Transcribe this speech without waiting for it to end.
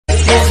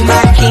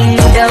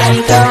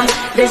kingdom come.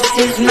 This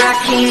is my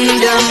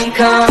kingdom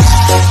come.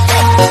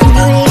 Who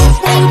do you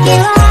think you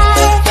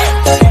are?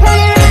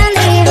 Running around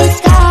the even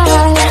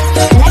stars,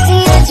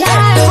 collecting your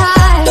jar of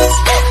hearts,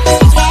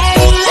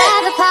 tearing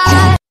love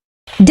apart.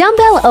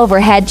 Dumbbell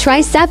overhead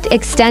tricep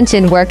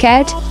extension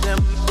workout.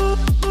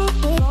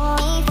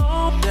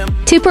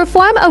 To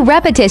perform a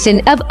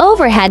repetition of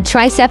overhead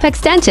tricep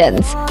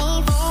extensions,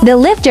 the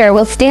lifter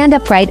will stand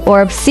upright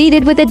or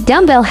seated with a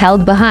dumbbell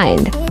held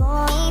behind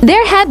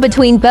their head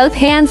between both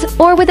hands,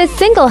 or with a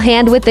single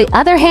hand with the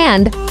other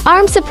hand,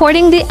 arm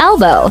supporting the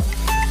elbow.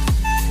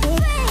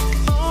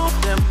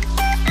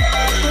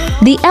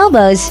 The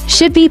elbows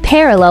should be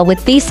parallel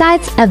with the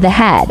sides of the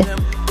head,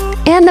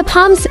 and the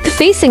palms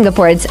facing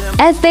upwards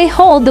as they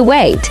hold the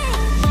weight.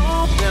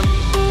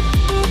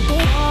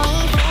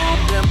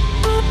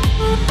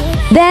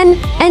 Then,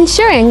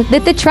 ensuring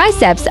that the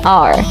triceps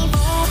are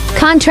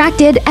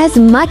contracted as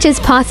much as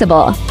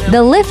possible,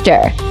 the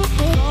lifter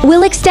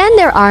will extend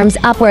their arms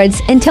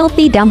upwards until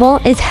the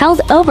dumbbell is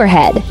held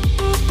overhead.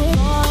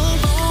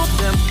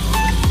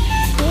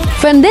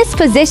 From this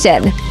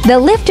position, the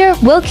lifter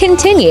will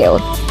continue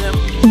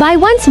by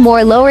once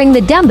more lowering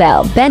the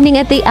dumbbell, bending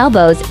at the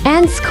elbows,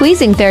 and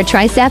squeezing their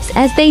triceps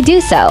as they do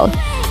so.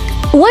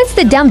 Once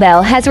the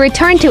dumbbell has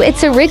returned to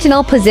its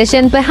original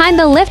position behind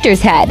the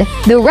lifter's head,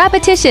 the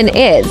repetition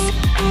is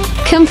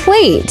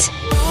complete.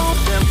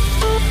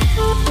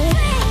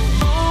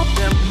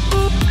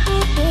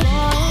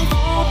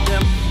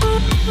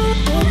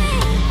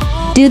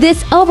 Do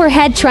this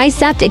overhead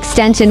tricep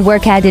extension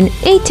workout in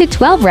 8 to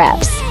 12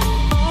 reps.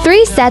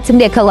 3 sets ng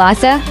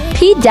Kalasa,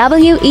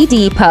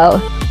 PWED po.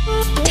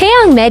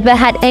 Taong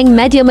medbahat ang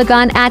medyo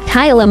magaan at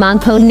kaya lamang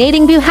po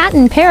nating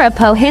buhatin para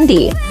po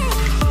hindi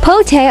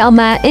po tayo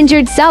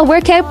ma-injured sa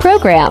workout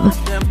program.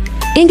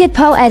 Ingat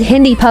po at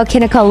hindi po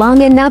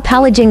kinakailangan na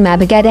palaging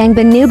mabigat ang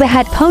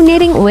binubuhat po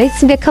nating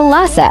weights ng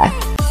Kalasa.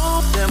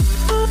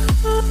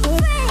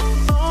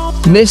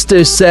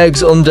 Mr.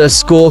 Segs _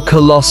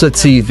 Kalasa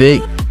TV